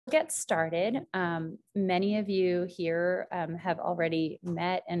Get started. Many of you here have already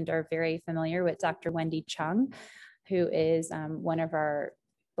met and are very familiar with Dr. Wendy Chung, who is one of our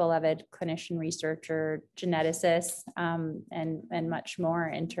beloved clinician researcher, geneticists, and much more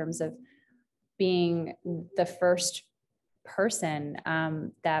in terms of being the first person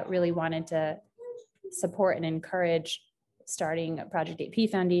that really wanted to support and encourage starting a Project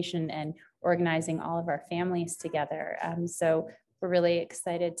 8P Foundation and organizing all of our families together. So we're really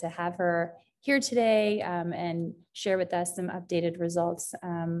excited to have her here today and share with us some updated results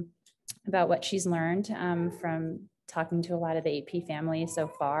about what she's learned from talking to a lot of the 8P families so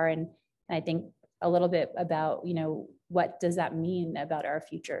far. And I think a little bit about, what does that mean about our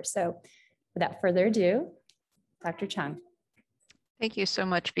future? So without further ado, Dr. Chung. Thank you so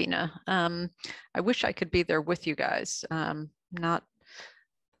much, Bina. I wish I could be there with you guys, not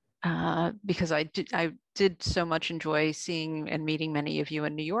because I did so much enjoy seeing and meeting many of you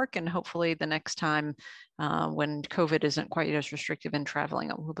in New York, and hopefully the next time when COVID isn't quite as restrictive in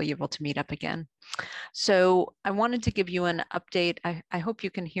traveling, we'll be able to meet up again. So I wanted to give you an update. I hope you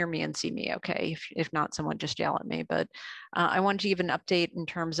can hear me and see me okay. If not, someone just yell at me. But I wanted to give an update in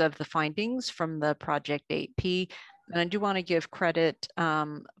terms of the findings from the Project 8P. And I do want to give credit.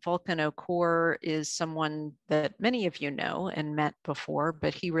 Volkan Okur is someone that many of you know and met before,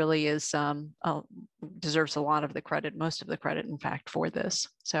 but he really is deserves a lot of the credit, most of the credit, in fact, for this.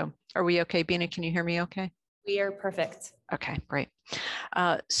 So are we okay, Bina? Can you hear me okay? We are perfect. Okay, great.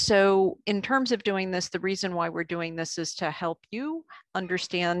 So in terms of doing this, the reason why we're doing this is to help you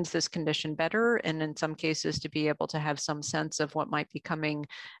understand this condition better, and in some cases to be able to have some sense of what might be coming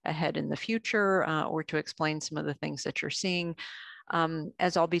ahead in the future, or to explain some of the things that you're seeing.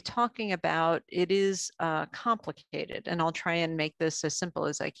 As I'll be talking about, it is complicated, and I'll try and make this as simple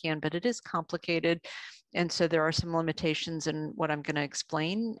as I can, but it is complicated. And so there are some limitations in what I'm going to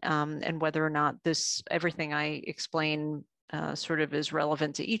explain, and whether or not everything I explain sort of is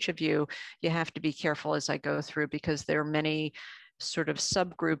relevant to each of you. You have to be careful as I go through, because there are many sort of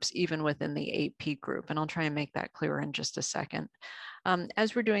subgroups even within the 8P group, and I'll try and make that clearer in just a second.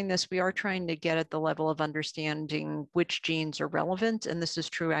 As we're doing this, we are trying to get at the level of understanding which genes are relevant, and this is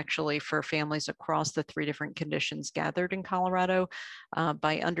true actually for families across the 3 different conditions gathered in Colorado,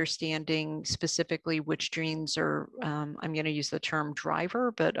 by understanding specifically which genes are, I'm going to use the term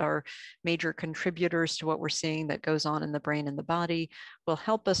driver, but are major contributors to what we're seeing that goes on in the brain and the body, will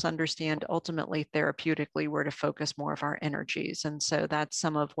help us understand ultimately therapeutically where to focus more of our energies. And so that's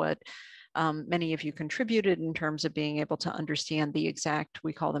some of what many of you contributed in terms of being able to understand the exact,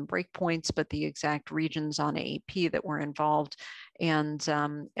 we call them breakpoints, but the exact regions on 8P that were involved. And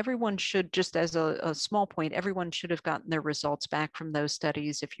everyone should, just as a small point, everyone should have gotten their results back from those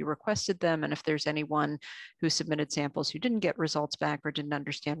studies if you requested them. And if there's anyone who submitted samples who didn't get results back or didn't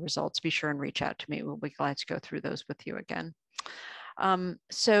understand results, be sure and reach out to me. We'll be glad to go through those with you again.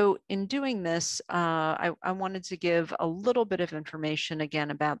 So in doing this, I wanted to give a little bit of information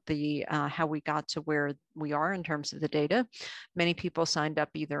again about the how we got to where we are in terms of the data. Many people signed up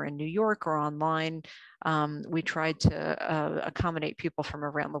either in New York or online. We tried to accommodate people from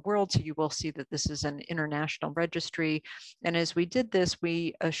around the world, so you will see that this is an international registry. And as we did this,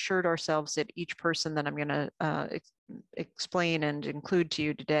 we assured ourselves that each person that I'm going to explain and include to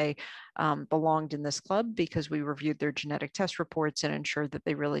you today belonged in this club, because we reviewed their genetic test reports and ensured that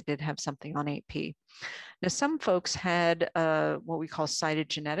they really did have something on 8P. Now, some folks had what we call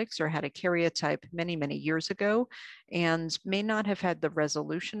cytogenetics, or had a karyotype many, many years ago, and may not have had the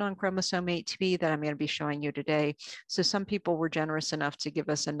resolution on chromosome 8P that I'm going to be showing you today. So some people were generous enough to give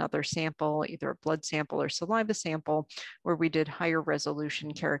us another sample, either a blood sample or saliva sample, where we did higher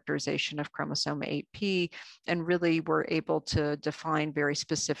resolution characterization of chromosome 8P, and really were able to define very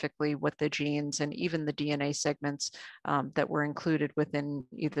specifically what the genes and even the DNA segments that were included within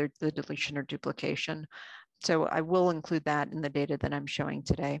either the deletion or duplication. So I will include that in the data that I'm showing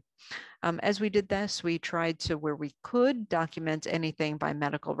today. As we did this, we tried to, where we could, document anything by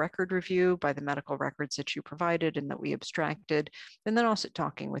medical record review, by the medical records that you provided and that we abstracted, and then also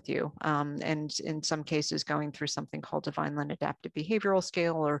talking with you. And in some cases, going through something called a Vineland Adaptive Behavioral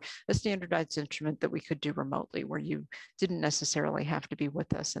Scale, or a standardized instrument that we could do remotely, where you didn't necessarily have to be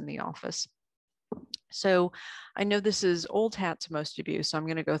with us in the office. So I know this is old hat to most of you, so I'm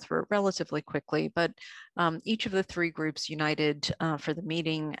going to go through it relatively quickly, but each of the three groups united for the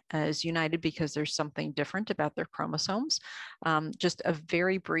meeting is united because there's something different about their chromosomes. Just a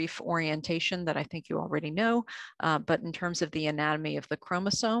very brief orientation that I think you already know, but in terms of the anatomy of the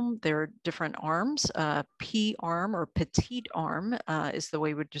chromosome, there are different arms. P arm or petite arm is the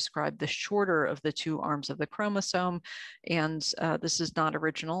way we would describe the shorter of the two arms of the chromosome. And this is not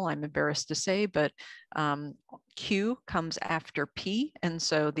original, I'm embarrassed to say, but Q comes after P, and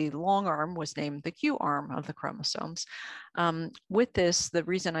so the long arm was named the Q arm of the chromosomes. With this, the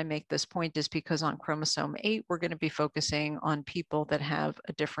reason I make this point is because on chromosome 8, we're going to be focusing on people that have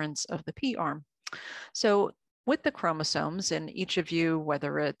a difference of the P arm. So with the chromosomes, and each of you,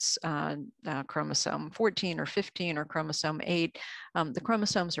 whether it's chromosome 14 or 15 or chromosome 8, the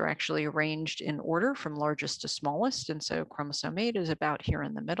chromosomes are actually arranged in order from largest to smallest. And so chromosome 8 is about here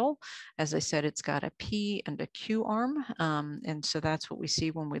in the middle. As I said, it's got a P and a Q arm. And so that's what we see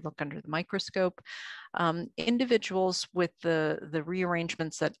when we look under the microscope. Individuals with the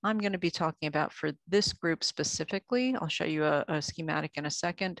rearrangements that I'm going to be talking about for this group specifically, I'll show you a schematic in a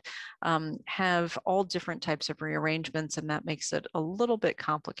second, have all different types of rearrangements, and that makes it a little bit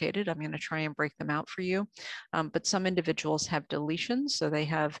complicated. I'm going to try and break them out for you. But some individuals have deletions. So they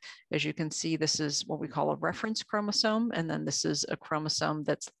have, as you can see, this is what we call a reference chromosome. And then this is a chromosome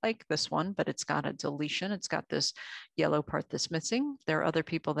that's like this one, but it's got a deletion. It's got this yellow part that's missing. There are other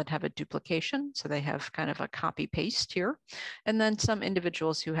people that have a duplication. So they have kind of a copy paste here. And then some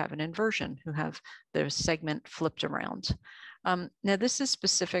individuals who have an inversion, who have their segment flipped around. Now, this is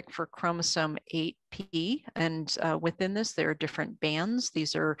specific for chromosome 8p, and within this, there are different bands.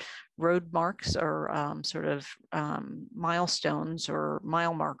 These are road marks or milestones or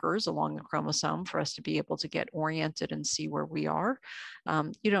mile markers along the chromosome for us to be able to get oriented and see where we are.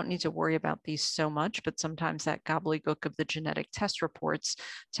 You don't need to worry about these so much, but sometimes that gobbledygook of the genetic test reports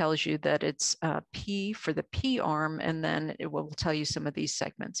tells you that it's P for the P arm, and then it will tell you some of these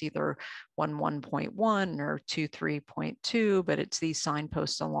segments, either 1.1 or 2.3.2, but it's these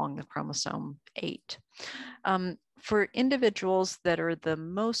signposts along the chromosome 8. For individuals that are the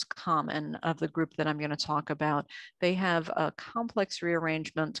most common of the group that I'm going to talk about, they have a complex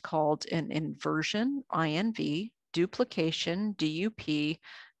rearrangement called an inversion, INV, duplication, DUP,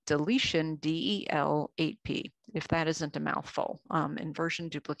 deletion, DEL, 8p, if that isn't a mouthful. Inversion,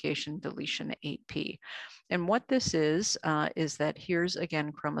 duplication, deletion, 8p. And what this is that here's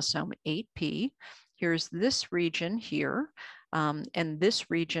again chromosome 8p. Here's this region here. And this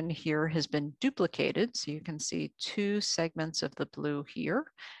region here has been duplicated. So you can see two segments of the blue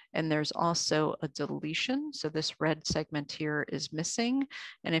here. And there's also a deletion. So this red segment here is missing.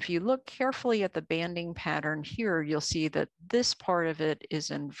 And if you look carefully at the banding pattern here, you'll see that this part of it is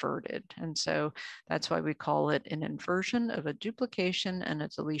inverted. And so that's why we call it an inversion of a duplication and a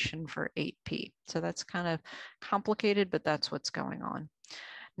deletion for 8p. So that's kind of complicated, but that's what's going on.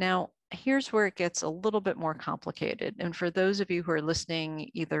 Now, here's where it gets a little bit more complicated. And for those of you who are listening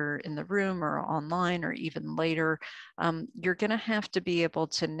either in the room or online or even later, you're going to have to be able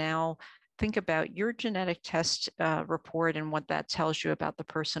to now think about your genetic test report and what that tells you about the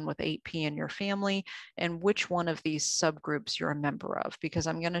person with 8p in your family and which one of these subgroups you're a member of, because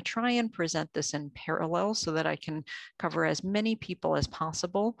I'm going to try and present this in parallel so that I can cover as many people as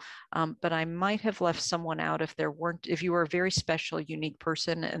possible. But I might have left someone out if you were a very special, unique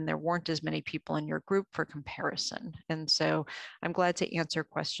person and there weren't as many people in your group for comparison. And so I'm glad to answer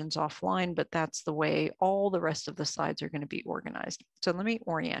questions offline, but that's the way all the rest of the slides are going to be organized. So let me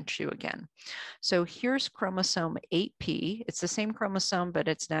orient you again. So here's chromosome 8p. It's the same chromosome, but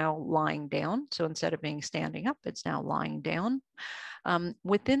it's now lying down. So instead of being standing up, it's now lying down.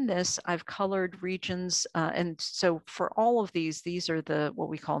 Within this, I've colored regions. And so for all of these are what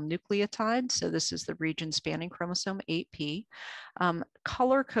we call nucleotides. So this is the region spanning chromosome 8p.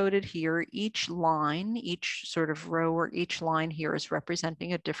 Color coded here, each line, each sort of row or each line here is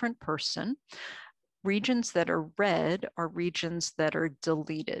representing a different person. Regions that are red are regions that are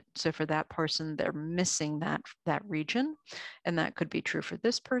deleted. So for that person, they're missing that region. And that could be true for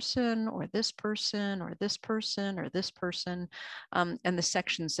this person or this person or this person or this person. And the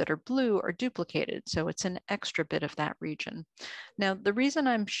sections that are blue are duplicated. So it's an extra bit of that region. Now, the reason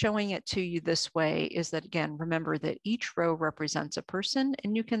I'm showing it to you this way is that, again, remember that each row represents a person.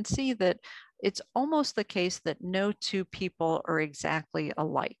 And you can see that it's almost the case that no two people are exactly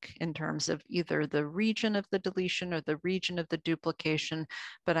alike in terms of either the region of the deletion or the region of the duplication,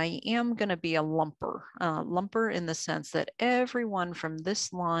 but I am going to be a lumper. Lumper in the sense that everyone from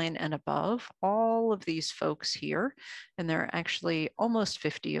this line and above, all of these folks here, and there are actually almost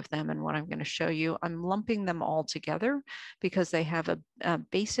 50 of them in what I'm going to show you, I'm lumping them all together because they have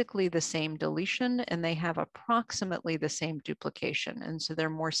basically the same deletion and they have approximately the same duplication. And so they're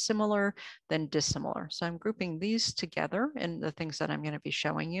more similar than dissimilar. So I'm grouping these together in the things that I'm going to be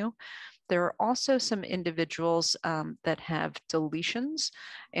showing you. There are also some individuals that have deletions,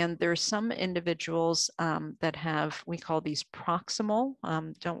 and there's some individuals that have, we call these proximal.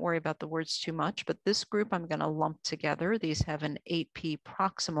 Don't worry about the words too much, but this group I'm going to lump together. These have an 8p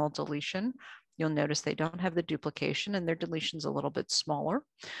proximal deletion. You'll notice they don't have the duplication and their deletion's a little bit smaller.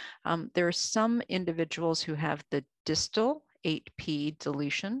 There are some individuals who have the distal 8p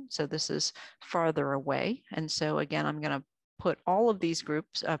deletion. So this is farther away. And so again, I'm going to put all of these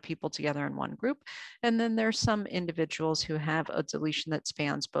groups of people together in one group. And then there's some individuals who have a deletion that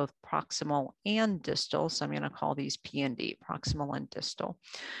spans both proximal and distal. So I'm going to call these P and D, proximal and distal.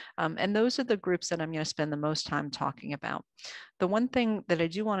 And those are the groups that I'm going to spend the most time talking about. The one thing that I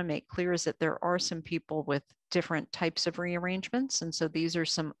do want to make clear is that there are some people with different types of rearrangements. And so these are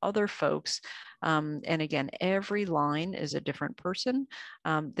some other folks. And again, every line is a different person.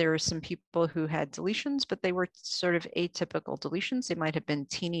 There are some people who had deletions, but they were sort of atypical deletions. They might have been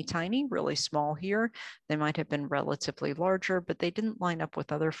teeny tiny, really small here. They might have been relatively larger, but they didn't line up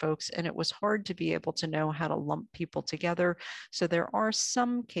with other folks. And it was hard to be able to know how to lump people together. So there are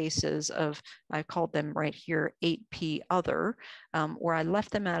some cases of, I called them right here, 8p other, where I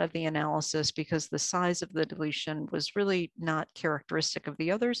left them out of the analysis because the size of the deletion was really not characteristic of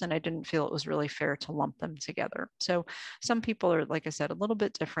the others, and I didn't feel it was really fair to lump them together. So some people are, like I said, a little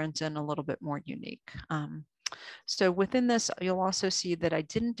bit different and a little bit more unique. So within this, you'll also see that I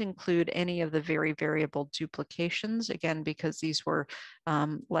didn't include any of the very variable duplications, again, because these were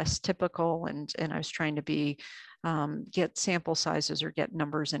less typical, and I was trying to get sample sizes or get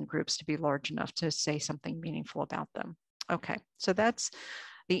numbers and groups to be large enough to say something meaningful about them. Okay, so that's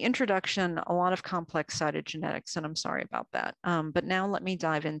the introduction, a lot of complex cytogenetics, and I'm sorry about that. But now let me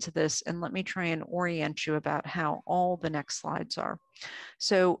dive into this and let me try and orient you about how all the next slides are.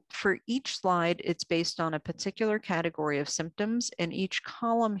 So for each slide, it's based on a particular category of symptoms, and each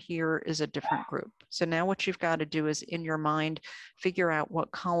column here is a different group. So now what you've got to do is in your mind, figure out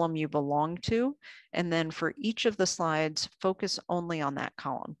what column you belong to. And then for each of the slides, focus only on that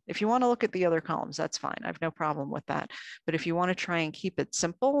column. If you want to look at the other columns, that's fine. I have no problem with that. But if you want to try and keep it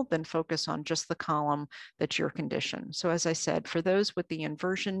simple, then focus on just the column that's your condition. So as I said, for those with the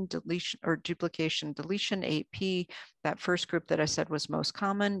inversion, deletion, or duplication, deletion 8p, that first group that I said was most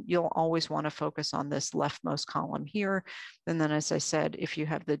common, you'll always want to focus on this leftmost column here. And then, as I said, if you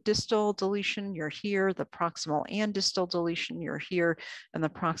have the distal deletion, you're here, the proximal and distal deletion, you're here, and the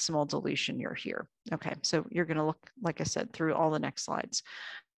proximal deletion, you're here. Okay, so you're going to look, like I said, through all the next slides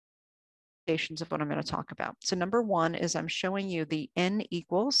of what I'm going to talk about. So number one is I'm showing you the N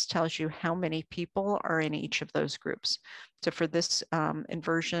equals, tells you how many people are in each of those groups. So for this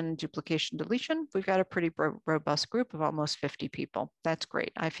inversion, duplication, deletion, we've got a pretty robust group of almost 50 people. That's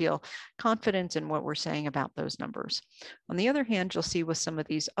great. I feel confident in what we're saying about those numbers. On the other hand, you'll see with some of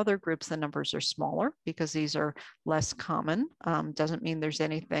these other groups, the numbers are smaller because these are less common. Doesn't mean there's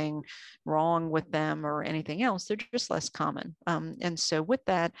anything wrong with them or anything else. They're just less common. And so with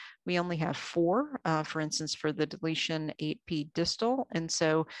that, we only have 4, for instance, for the deletion 8p distal. And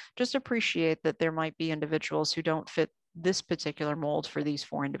so just appreciate that there might be individuals who don't fit this particular mold for these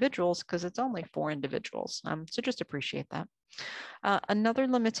 4 individuals because it's only 4 individuals. So just appreciate that. Another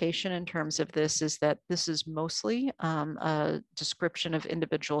limitation in terms of this is that this is mostly a description of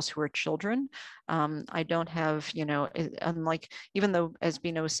individuals who are children. I don't have, unlike, even though, as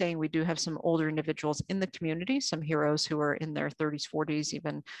Bino was saying, we do have some older individuals in the community, some heroes who are in their 30s, 40s,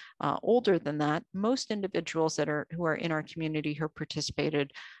 even older than that. Most individuals who are in our community who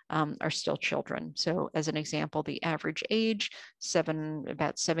participated are still children. So as an example, the average age,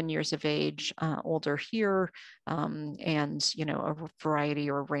 about 7 years of age, older here, and a variety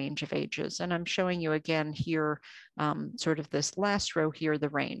or range of ages. And I'm showing you again here, sort of this last row here, the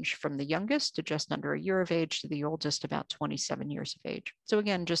range from the youngest to just under a year of age to the oldest, about 27 years of age. So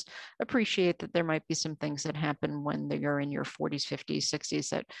again, just appreciate that there might be some things that happen when you're in your 40s, 50s, 60s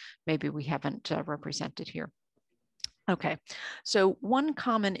that maybe we haven't represented here. Okay, so one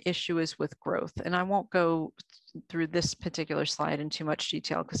common issue is with growth, and I won't go through this particular slide in too much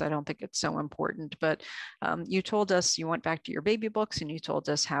detail because I don't think it's so important, but you told us, you went back to your baby books and you told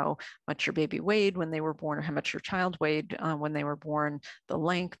us how much your baby weighed when they were born, or how much your child weighed when they were born, the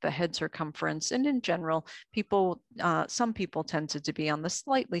length, the head circumference, and in general, people, some people tended to be on the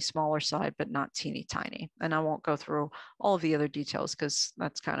slightly smaller side, but not teeny tiny. And I won't go through all of the other details because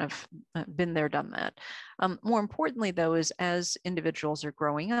that's kind of been there, done that. More importantly, though, is as individuals are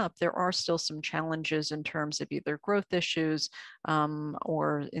growing up, there are still some challenges in terms of either growth issues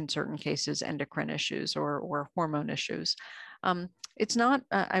or in certain cases, endocrine issues or hormone issues. It's not,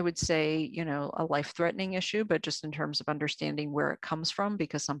 I would say, you know, a life-threatening issue, but just in terms of understanding where it comes from,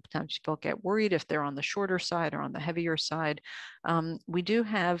 because sometimes people get worried if they're on the shorter side or on the heavier side. We do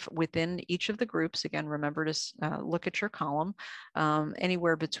have within each of the groups, again, remember to look at your column,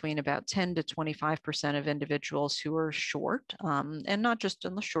 anywhere between about 10 to 25% of individuals who are short, and not just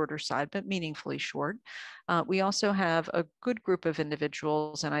on the shorter side, but meaningfully short. We also have a good group of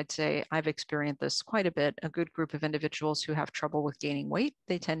individuals, and I'd say I've experienced this quite a bit, a good group of individuals who have trouble with gaining weight.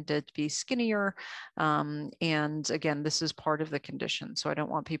 They tend to be skinnier. And again, this is part of the condition. So I don't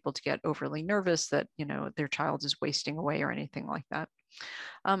want people to get overly nervous that, you know, their child is wasting away or anything like that.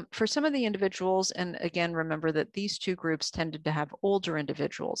 For some of the individuals, and again, remember that these two groups tended to have older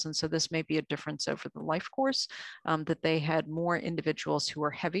individuals. And so this may be a difference over the life course, that they had more individuals who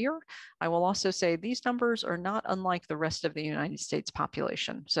were heavier. I will also say these numbers are not unlike the rest of the United States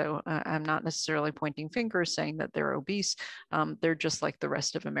population. So I'm not necessarily pointing fingers saying that they're obese. They're just like the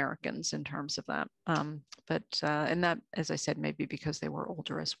rest of Americans in terms of that. And that, as I said, maybe because they were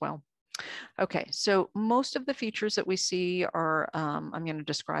older as well. Okay, so most of the features that we see are, I'm going to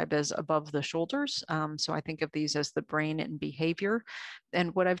describe as above the shoulders. So I think of these as the brain and behavior.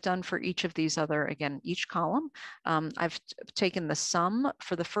 And what I've done for each of these other, again, each column, I've taken the sum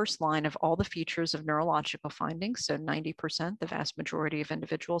for the first line of all the features of neurological findings. So 90%, the vast majority of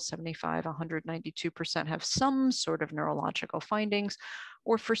individuals, 75, 192% have some sort of neurological findings.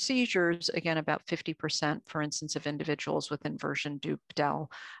 Or for seizures, again, about 50%, for instance, of individuals with inversion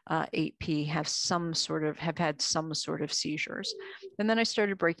Dup-Del 8P have had some sort of seizures. And then I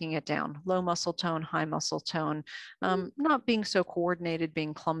started breaking it down: low muscle tone, high muscle tone, not being so coordinated,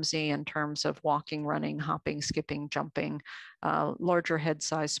 being clumsy in terms of walking, running, hopping, skipping, jumping, larger head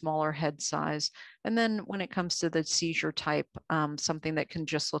size, smaller head size. And then when it comes to the seizure type, something that can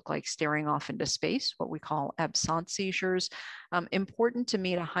just look like staring off into space, what we call absent seizures. Important to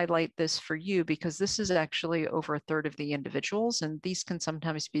me to highlight this for you because this is actually over a third of the individuals, and these can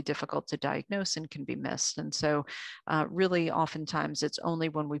sometimes be difficult to diagnose and can be missed. And so really oftentimes it's only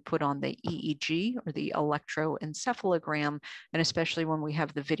when we put on the EEG or the electroencephalogram, and especially when we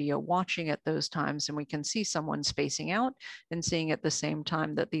have the video watching at those times and we can see someone spacing out and seeing at the same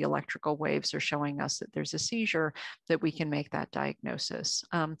time that the electrical waves are showing us that there's a seizure, that we can make that diagnosis.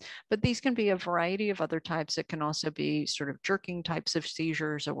 But these can be a variety of other types. It can also be sort of jerking types of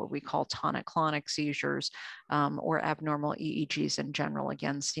seizures, or what we call tonic-clonic seizures, or abnormal EEGs in general,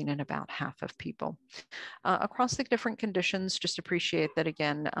 again, seen in about half of people. Across the different conditions, just appreciate that,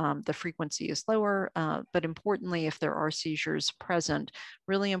 again, the frequency is lower, but importantly, if there are seizures present,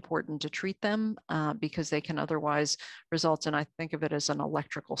 really important to treat them because they can otherwise result in, I think of it as an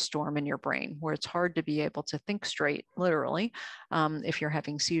electrical storm in your brain, where it's hard to be able to think straight, literally, if you're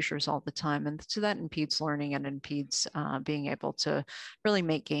having seizures all the time. And so that impedes learning and impedes being able to really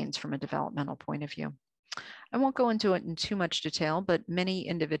make gains from a developmental point of view. I won't go into it in too much detail, but many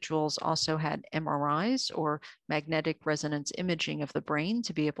individuals also had MRIs, or magnetic resonance imaging of the brain,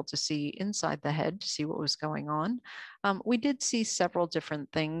 to be able to see inside the head to see what was going on. We did see several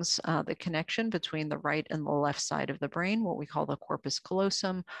different things: the connection between the right and the left side of the brain, what we call the corpus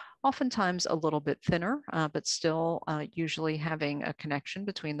callosum, oftentimes a little bit thinner, but still usually having a connection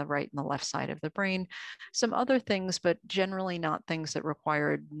between the right and the left side of the brain. Some other things, but generally not things that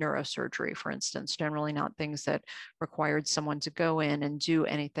required neurosurgery, for instance, generally not things that required someone to go in and do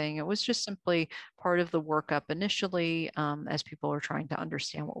anything. It was just simply part of the workup initially as people were trying to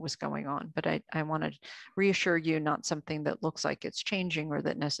understand what was going on. But I want to reassure you, not something that looks like it's changing or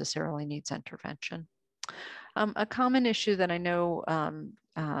that necessarily needs intervention. A common issue that I know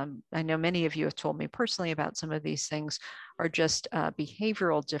many of you have told me personally about some of these things are just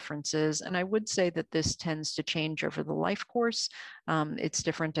behavioral differences. And I would say that this tends to change over the life course. It's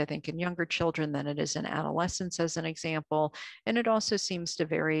different, I think, in younger children than it is in adolescence, as an example. And it also seems to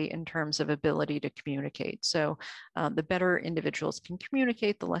vary in terms of ability to communicate. So the better individuals can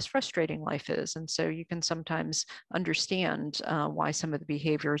communicate, the less frustrating life is. And so you can sometimes understand why some of the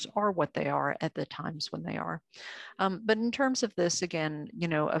behaviors are what they are at the times when they are. But in terms of this, again, you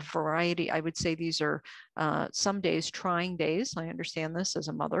know, a variety. I would say these are some days trying days. I understand this as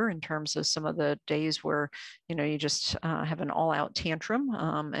a mother in terms of some of the days where, you know, you just have an all-out tantrum.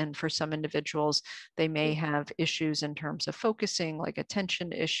 And for some individuals, they may have issues in terms of focusing, like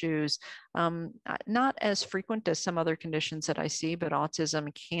attention issues. Not as frequent as some other conditions that I see, but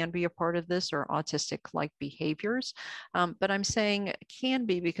autism can be a part of this, or autistic-like behaviors. But I'm saying can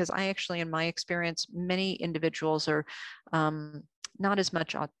be because I actually, in my experience, many individuals are not as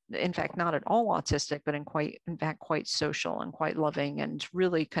much, in fact, not at all autistic, but in fact, quite social and quite loving and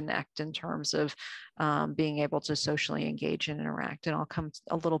really connect in terms of being able to socially engage and interact. And I'll come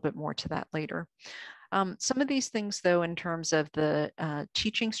a little bit more to that later. Some of these things, though, in terms of the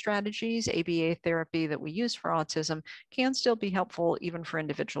teaching strategies, ABA therapy that we use for autism can still be helpful even for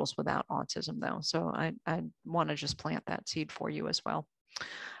individuals without autism, though. So I want to just plant that seed for you as well.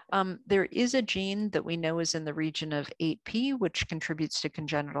 There is a gene that we know is in the region of 8p, which contributes to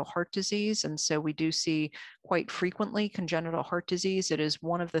congenital heart disease. And so we do see quite frequently congenital heart disease. It is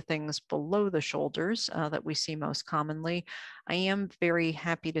one of the things below the shoulders that we see most commonly. I am very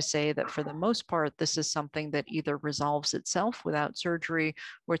happy to say that for the most part, this is something that either resolves itself without surgery,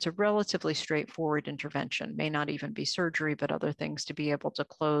 or it's a relatively straightforward intervention. May not even be surgery, but other things to be able to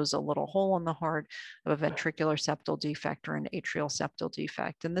close a little hole in the heart of a ventricular septal defect or an atrial septal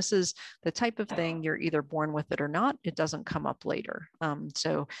defect. And this is the type of thing you're either born with it or not. It doesn't come up later.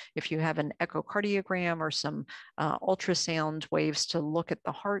 So if you have an echocardiogram or some ultrasound waves to look at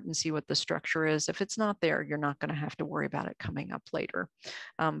the heart and see what the structure is, if it's not there, you're not going to have to worry about it coming up later.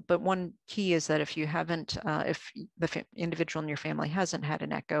 But one key is that if you haven't, if the individual in your family hasn't had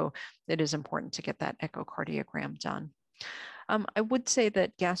an echo, it is important to get that echocardiogram done. I would say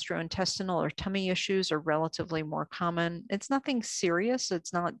that gastrointestinal or tummy issues are relatively more common. It's nothing serious.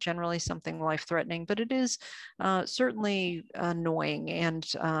 It's not generally something life-threatening, but it is certainly annoying. And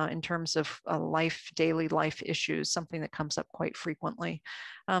in terms of daily life issues, something that comes up quite frequently.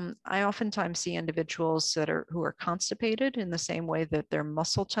 I oftentimes see individuals who are constipated in the same way that their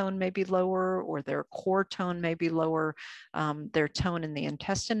muscle tone may be lower or their core tone may be lower, their tone in the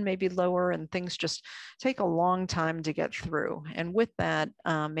intestine may be lower, and things just take a long time to get through. And with that,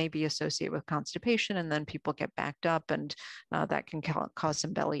 may be associated with constipation, and then people get backed up, and that can cause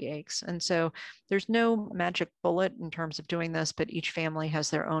some belly aches. And so there's no magic bullet in terms of doing this, but each family has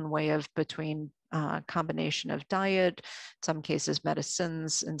their own way of between combination of diet, in some cases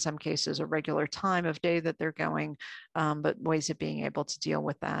medicines, in some cases a regular time of day that they're going, but ways of being able to deal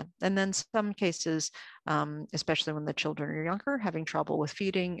with that. And then some cases, especially when the children are younger, having trouble with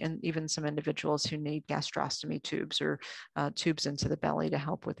feeding, and even some individuals who need gastrostomy tubes or tubes into the belly to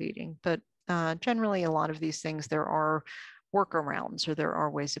help with eating. But generally, a lot of these things, there are workarounds, or there are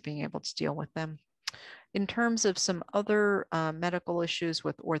ways of being able to deal with them. In terms of some other medical issues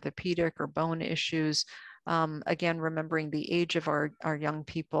with orthopedic or bone issues, again, remembering the age of our young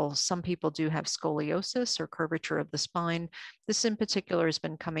people, some people do have scoliosis or curvature of the spine. This in particular has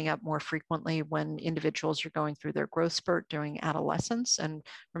been coming up more frequently when individuals are going through their growth spurt during adolescence. And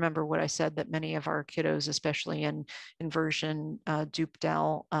remember what I said, that many of our kiddos, especially in inversion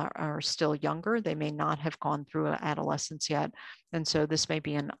Dupe-Dell, are still younger. They may not have gone through adolescence yet. And so this may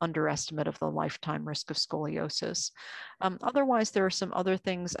be an underestimate of the lifetime risk of scoliosis. Otherwise, there are some other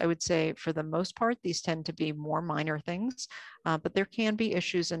things I would say for the most part, these tend to be more minor things, but there can be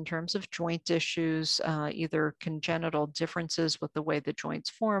issues in terms of joint issues, either congenital differences with the way the joints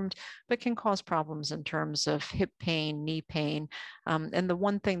formed, but can cause problems in terms of hip pain, knee pain. And the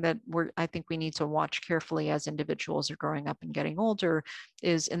one thing that I think we need to watch carefully as individuals are growing up and getting older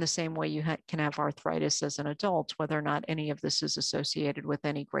is, in the same way you can have arthritis as an adult, whether or not any of this is associated with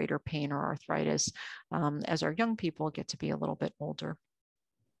any greater pain or arthritis as our young people get to be a little bit older.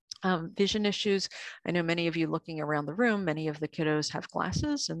 Vision issues. I know many of you looking around the room, many of the kiddos have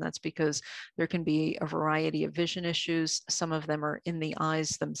glasses, and that's because there can be a variety of vision issues. Some of them are in the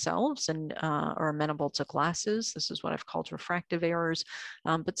eyes themselves and are amenable to glasses. This is what I've called refractive errors.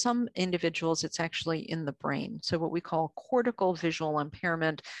 But some individuals, it's actually in the brain. So what we call cortical visual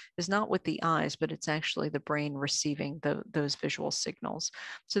impairment is not with the eyes, but it's actually the brain receiving those visual signals.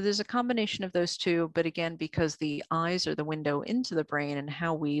 So there's a combination of those two, but again, because the eyes are the window into the brain and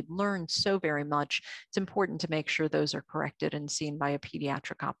how we learn so very much, it's important to make sure those are corrected and seen by a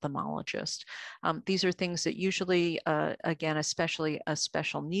pediatric ophthalmologist. These are things that usually, again, especially a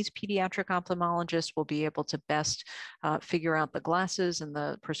special needs pediatric ophthalmologist will be able to best figure out the glasses and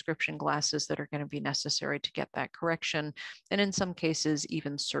the prescription glasses that are going to be necessary to get that correction. And in some cases,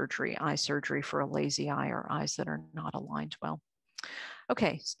 even surgery, eye surgery for a lazy eye or eyes that are not aligned well.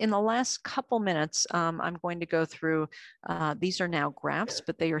 Okay, in the last couple minutes, I'm going to go through, these are now graphs,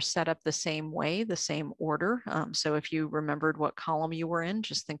 but they are set up the same way, the same order. So if you remembered what column you were in,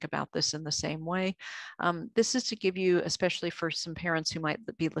 just think about this in the same way. This is to give you, especially for some parents who might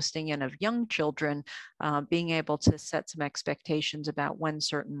be listening in of young children, being able to set some expectations about when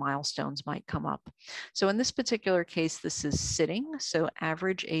certain milestones might come up. So in this particular case, this is sitting, so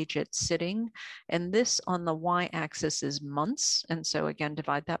average age at sitting, and this on the y-axis is months, and so again,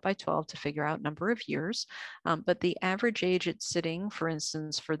 divide that by 12 to figure out number of years. But the average age at sitting, for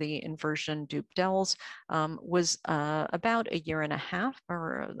instance, for the inversion Dupe-Dells was about a year and a half,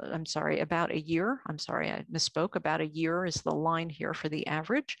 or I'm sorry, about a year. I'm sorry, I misspoke. About a year is the line here for the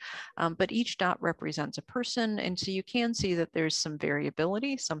average, but each dot represents a person. And so you can see that there's some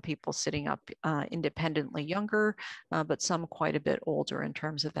variability, some people sitting up independently younger, but some quite a bit older in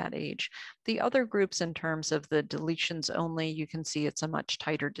terms of that age. The other groups in terms of the deletions only, you can see it's a much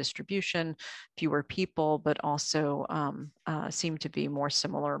tighter distribution, fewer people, but also seem to be more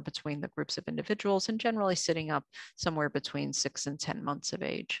similar between the groups of individuals and generally sitting up somewhere between 6 and 10 months of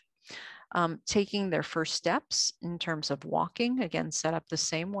age. Taking their first steps in terms of walking, again, set up the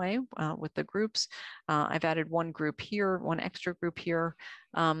same way with the groups. I've added one group here, one extra group here,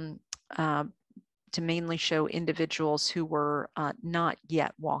 to mainly show individuals who were not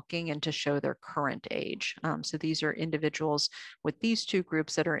yet walking and to show their current age. So these are individuals with these two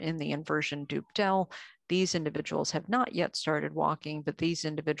groups that are in the inversion Dupe-Dell. These individuals have not yet started walking, but these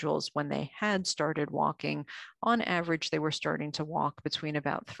individuals, when they had started walking, on average, they were starting to walk between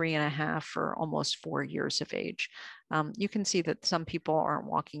about 3.5 or almost 4 years of age. You can see that some people aren't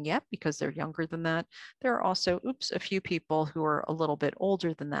walking yet because they're younger than that. There are also, a few people who are a little bit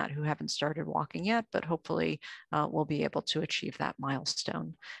older than that who haven't started walking yet, but hopefully will be able to achieve that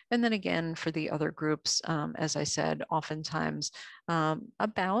milestone. And then again, for the other groups, as I said, oftentimes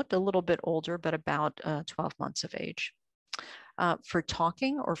about a little bit older, but about 12 months of age. For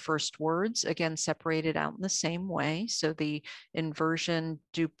talking or first words, again, separated out in the same way. So the inversion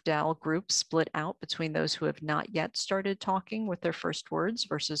Dupe-Dell group split out between those who have not yet started talking with their first words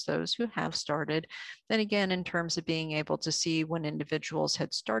versus those who have started. Then again, in terms of being able to see when individuals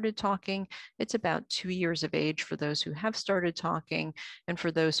had started talking, it's about 2 years of age for those who have started talking, and for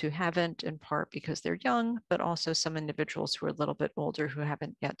those who haven't, in part because they're young, but also some individuals who are a little bit older who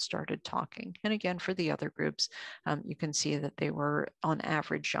haven't yet started talking. And again, for the other groups, you can see that they were on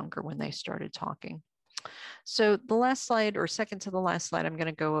average younger when they started talking. So the last slide, or second to the last slide I'm going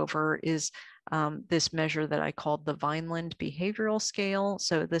to go over is this measure that I called the Vineland Behavioral Scale.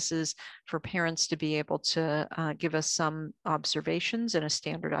 So this is for parents to be able to give us some observations in a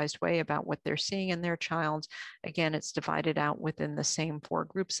standardized way about what they're seeing in their child. Again, it's divided out within the same 4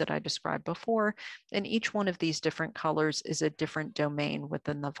 groups that I described before, and each one of these different colors is a different domain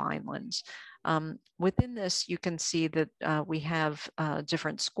within the Vinelands. Within this, you can see that we have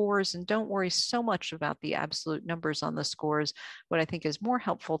different scores, and don't worry so much about the absolute numbers on the scores. What I think is more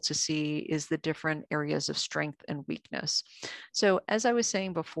helpful to see is the different areas of strength and weakness. So as I was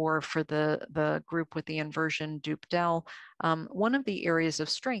saying before, for the group with the inversion Dupe-Dell, one of the areas of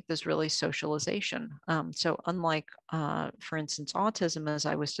strength is really socialization. So unlike, for instance, autism, as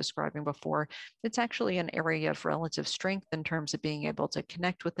I was describing before, it's actually an area of relative strength in terms of being able to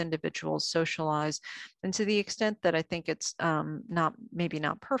connect with individuals, socialize. And to the extent that I think it's maybe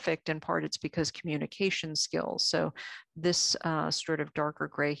not perfect, in part it's because communication skills. So this sort of darker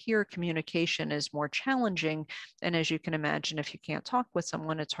gray here, communication is more challenging. And as you can imagine, if you can't talk with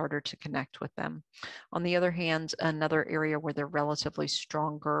someone, it's harder to connect with them. On the other hand, another area where they're relatively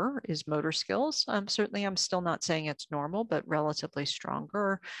stronger is motor skills. Certainly, I'm still not saying it's normal, but relatively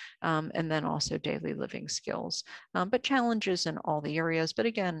stronger. And then also daily living skills, but challenges in all the areas, but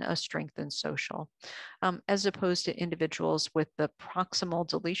again, a strength in social. As opposed to individuals with the proximal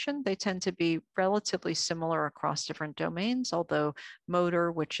deletion, they tend to be relatively similar across different domains, although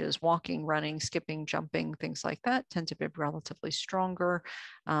motor, which is walking, running, skipping, jumping, things like that, tend to be relatively stronger.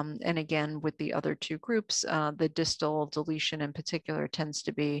 And again, with the other 2 groups, the distal deletion in particular tends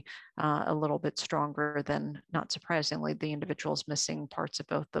to be a little bit stronger than, not surprisingly, the individuals missing parts of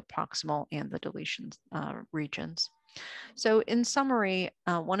both the proximal and the deletion regions. So in summary,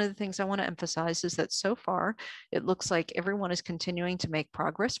 one of the things I want to emphasize is that so far, it looks like everyone is continuing to make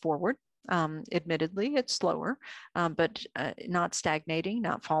progress forward. Admittedly, it's slower, but not stagnating,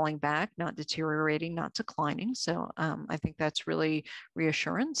 not falling back, not deteriorating, not declining. So I think that's really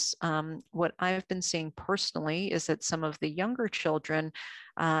reassurance. What I've been seeing personally is that some of the younger children,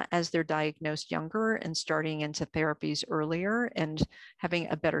 as they're diagnosed younger and starting into therapies earlier and having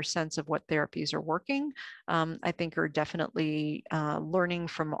a better sense of what therapies are working, I think are definitely learning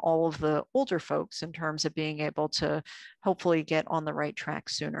from all of the older folks in terms of being able to hopefully get on the right track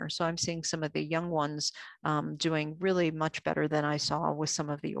sooner. So I'm seeing some of the young ones doing really much better than I saw with some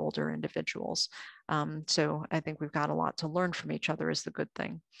of the older individuals. So I think we've got a lot to learn from each other is the good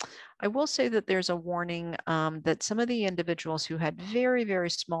thing. I will say that there's a warning that some of the individuals who had very, very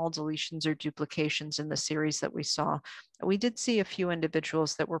small deletions or duplications in the series that we saw, we did see a few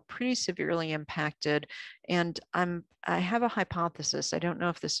individuals that were pretty severely impacted. And I have a hypothesis. I don't know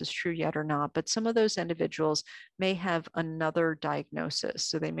if this is true yet or not, but some of those individuals may have another diagnosis.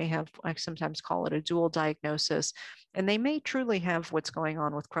 So they may have, I sometimes call it a dual diagnosis, and they may truly have what's going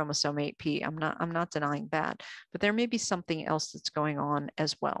on with chromosome 8p. I'm not denying that, but there may be something else that's going on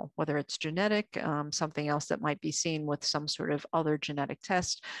as well, whether it's genetic, something else that might be seen with some sort of other genetic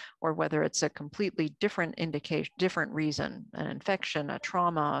test, or whether it's a completely different indication, different reason, an infection, a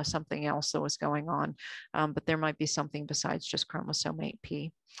trauma, something else that was going on. But there might be something besides just chromosome 8p.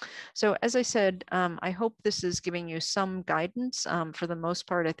 So as I said, I hope this is giving you some guidance. For the most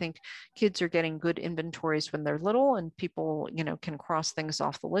part, I think kids are getting good inventories when they're little, and people, can cross things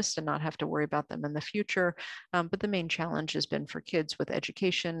off the list and not have to worry about them in the future. But the main challenge has been for kids with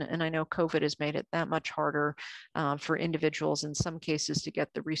education. And I know COVID has made it that much harder for individuals in some cases to get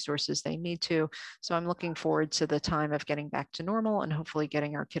the resources they need to. So I'm looking forward to the time of getting back to normal and hopefully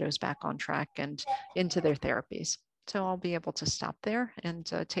getting our kiddos back on track and into their therapies. So I'll be able to stop there and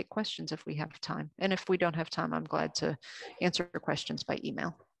take questions if we have time. And if we don't have time, I'm glad to answer questions by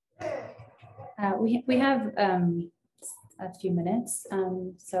email. We have a few minutes,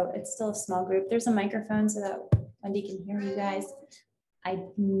 so it's still a small group. There's a microphone so that Wendy can hear you guys. I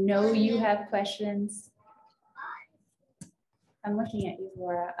know you have questions. I'm looking at you,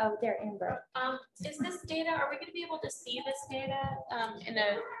 Laura. Oh, there, Amber. Is this data, are we going to be able to see this data in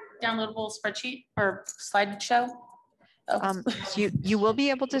a downloadable spreadsheet or slideshow? So you will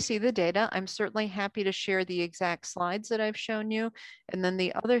be able to see the data. I'm certainly happy to share the exact slides that I've shown you. And then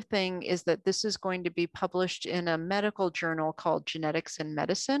the other thing is that this is going to be published in a medical journal called Genetics in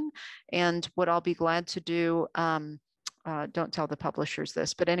Medicine. And what I'll be glad to do, don't tell the publishers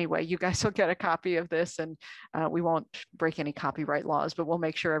this, but anyway, you guys will get a copy of this, and we won't break any copyright laws, but we'll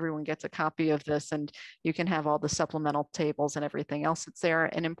make sure everyone gets a copy of this, and you can have all the supplemental tables and everything else that's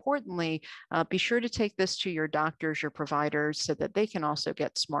there. And importantly, be sure to take this to your doctors, your providers, so that they can also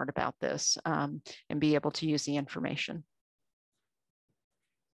get smart about this and be able to use the information.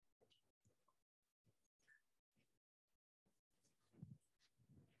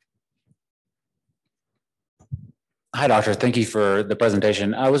 Hi, doctor. Thank you for the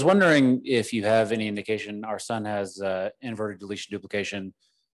presentation. I was wondering if you have any indication. Our son has inverted deletion duplication.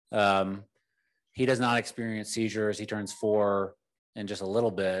 He does not experience seizures. He turns 4 in just a little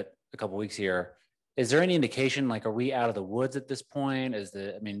bit, a couple weeks here. Is there any indication, like, are we out of the woods at this point?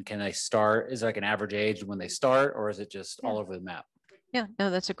 Can they start? Is it like an average age when they start, or is it just all over the map? Yeah, no,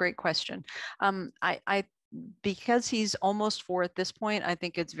 that's a great question. Because he's almost 4 at this point, I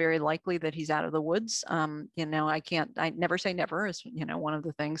think it's very likely that he's out of the woods. I never say never is, one of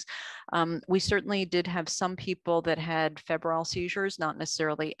the things. We certainly did have some people that had febrile seizures, not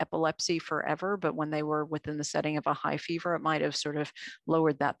necessarily epilepsy forever, but when they were within the setting of a high fever, it might have sort of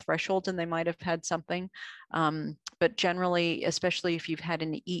lowered that threshold and they might have had something. But generally, especially if you've had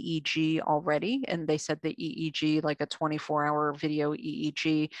an EEG already, and they said the EEG, like a 24-hour video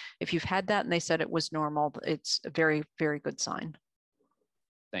EEG, if you've had that and they said it was normal, it's a very, very good sign.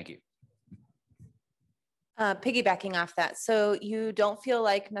 Thank you. Piggybacking off that, so you don't feel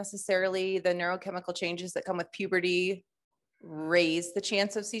like necessarily the neurochemical changes that come with puberty raise the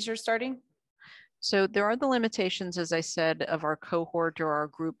chance of seizures starting? So there are the limitations, as I said, of our cohort or our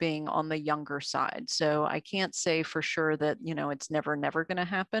group being on the younger side. So I can't say for sure that, it's never going to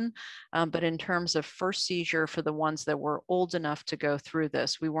happen. But in terms of first seizure for the ones that were old enough to go through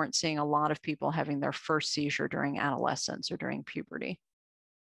this, we weren't seeing a lot of people having their first seizure during adolescence or during puberty.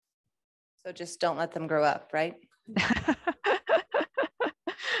 So just don't let them grow up, right?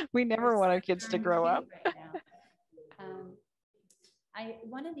 We never want our kids to grow up. Right now.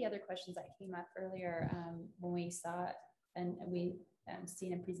 One of the other questions that came up earlier when we saw, and we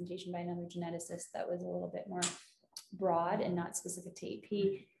seen a presentation by another geneticist that was a little bit more broad and not specific to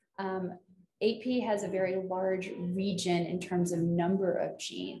 8P. 8P has a very large region in terms of number of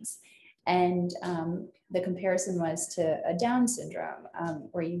genes. And the comparison was to a Down syndrome,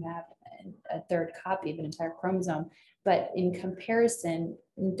 where you have a third copy of an entire chromosome. But in comparison,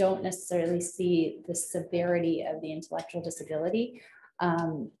 don't necessarily see the severity of the intellectual disability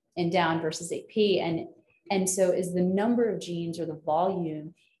in Down versus AP. And so is the number of genes or the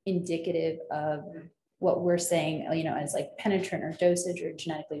volume indicative of what we're saying, as like penetrant or dosage or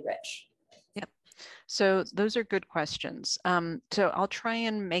genetically rich? So those are good questions. So I'll try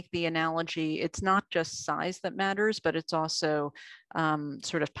and make the analogy. It's not just size that matters, but it's also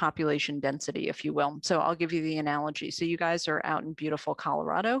sort of population density, if you will. So I'll give you the analogy. So you guys are out in beautiful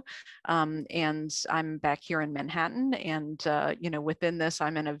Colorado, and I'm back here in Manhattan. And within this,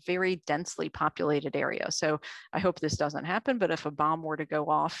 I'm in a very densely populated area. So I hope this doesn't happen. But if a bomb were to go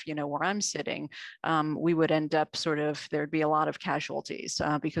off, where I'm sitting, we would end up there'd be a lot of casualties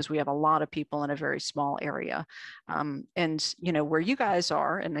because we have a lot of people in a very small area. And where you guys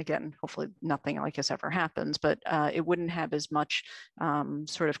are, and again, hopefully nothing like this ever happens, but it wouldn't have as much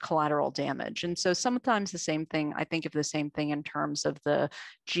sort of collateral damage. And so sometimes I think of the same thing in terms of the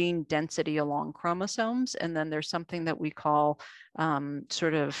gene density along chromosomes. And then there's something that we call how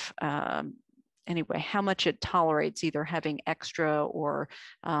much it tolerates either having extra or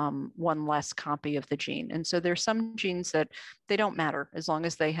one less copy of the gene. And so there's some genes that they don't matter. As long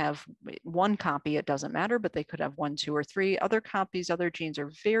as they have one copy, it doesn't matter, but they could have 1, 2, or 3. Other genes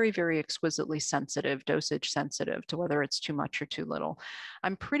are very, very exquisitely sensitive, dosage sensitive to whether it's too much or too little.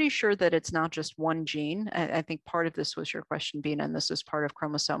 I'm pretty sure that it's not just one gene. I think part of this was your question, Bina, and this is part of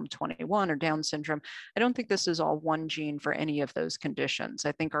chromosome 21 or Down syndrome. I don't think this is all one gene for any of those conditions.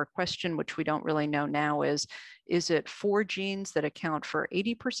 I think our question, which we don't really know now, is it 4 genes that account for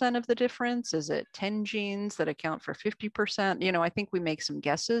 80% of the difference? Is it 10 genes that account for 50%? I think we make some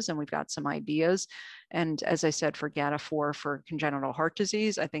guesses and we've got some ideas. And as I said, for GATA4 for congenital heart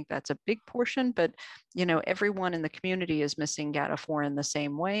disease, I think that's a big portion, but everyone in the community is missing GATA4 in the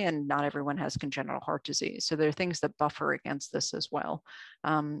same way, and not everyone has congenital heart disease. So there are things that buffer against this as well.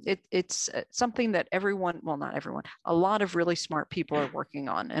 It's something that not everyone, a lot of really smart people are working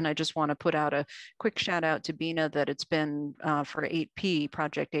on. And I just want to put out a quick shout out to Bina that it's been for 8P,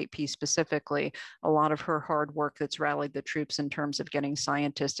 Project 8P specifically, a lot of her hard work that's rallied the troops in terms of getting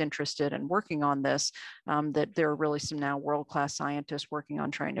scientists interested and working on this, that there are really some now world-class scientists working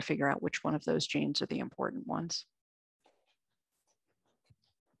on trying to figure out which one of those genes are the important ones.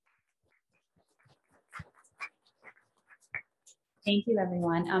 Thank you,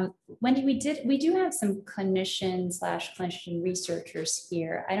 everyone. Wendy, we do have some clinician researchers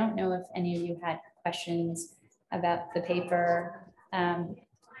here. I don't know if any of you had questions about the paper.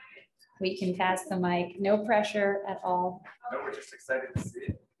 We can pass the mic, no pressure at all. No, we're just excited to see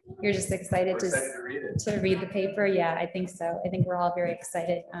it. You're just excited to read the paper. Yeah, I think so. I think we're all very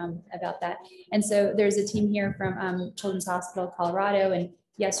excited about that. And so there's a team here from Children's Hospital Colorado, and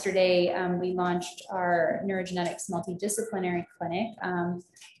yesterday we launched our neurogenetics multidisciplinary clinic,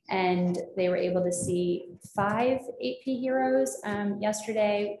 and they were able to see 5 8P heroes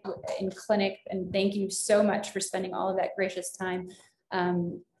yesterday in clinic. And thank you so much for spending all of that gracious time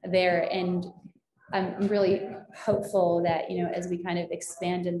there. And I'm really hopeful that, as we kind of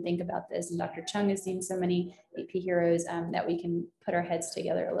expand and think about this, and Dr. Chung has seen so many AP heroes, that we can put our heads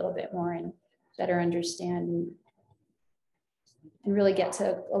together a little bit more and better understand and really get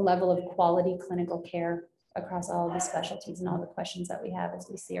to a level of quality clinical care across all of the specialties and all the questions that we have as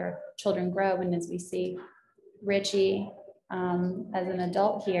we see our children grow and as we see Richie as an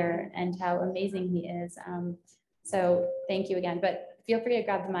adult here and how amazing he is. So thank you again, but feel free to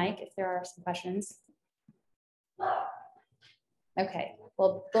grab the mic if there are some questions. Okay,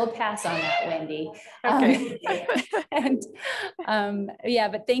 we'll pass on that, Wendy. Okay. Yeah,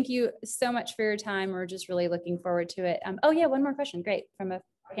 but thank you so much for your time. We're just really looking forward to it. Oh yeah, one more question. Great, from a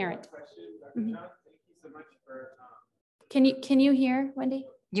parent. Mm-hmm. Thank you so much for. Can you hear, Wendy?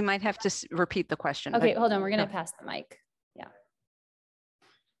 You might have to repeat the question. Okay, hold on. We're going to pass the mic. Yeah.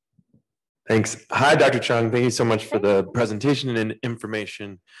 Thanks. Hi, Dr. Chung. Thank you so much for the presentation and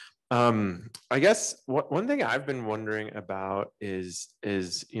information. I guess one thing I've been wondering about is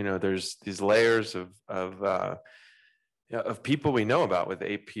there's these layers of people we know about with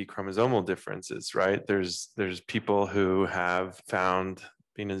AP chromosomal differences, right? There's people who have found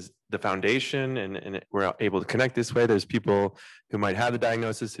the foundation and we're able to connect this way. There's people who might have the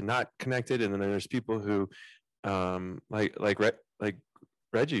diagnosis and not connected, and then there's people who like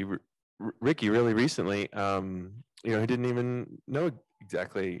Ricky really recently, he didn't even know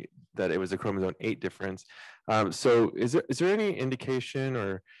exactly that it was a chromosome 8 difference. So is there any indication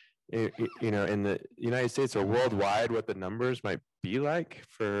or you know, in the United States or worldwide, what the numbers might be like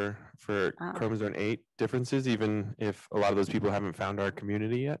for chromosome 8 differences, even if a lot of those people haven't found our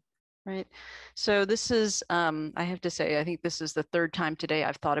community yet? Right. So this is, I have to say, I think this is the third time today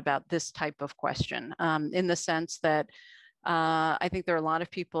I've thought about this type of question, in the sense that I think there are a lot of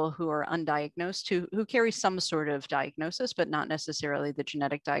people who are undiagnosed who carry some sort of diagnosis, but not necessarily the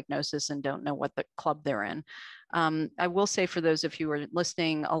genetic diagnosis and don't know what the club they're in. I will say for those of you who are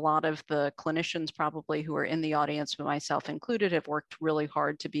listening, a lot of the clinicians probably who are in the audience, myself included, have worked really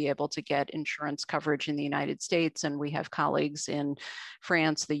hard to be able to get insurance coverage in the United States. And we have colleagues in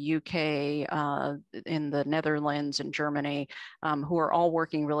France, the UK, in the Netherlands and Germany, who are all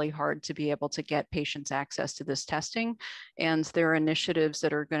working really hard to be able to get patients access to this testing. And there are initiatives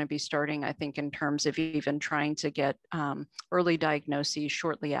that are going to be starting, I think, in terms of even trying to get early diagnoses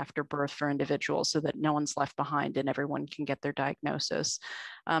shortly after birth for individuals so that no one's left behind and everyone can get their diagnosis.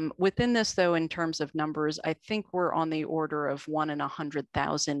 Within this, though, in terms of numbers, I think we're on the order of 1 in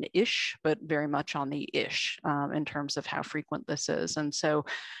 100,000-ish, but very much on the ish in terms of how frequent this is. And so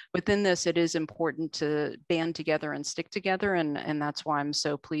within this, it is important to band together and stick together. And that's why I'm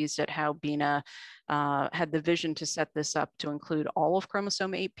so pleased at how Bina had the vision to set this up to include all of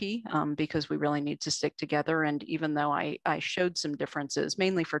chromosome 8p, because we really need to stick together. And even though I showed some differences,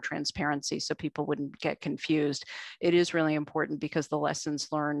 mainly for transparency, so people wouldn't get confused, it is really important because the lessons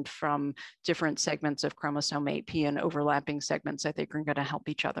learned from different segments of chromosome 8p and overlapping segments, I think, are going to help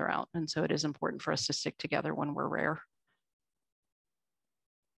each other out. And so it is important for us to stick together when we're rare.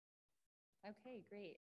 Okay, great.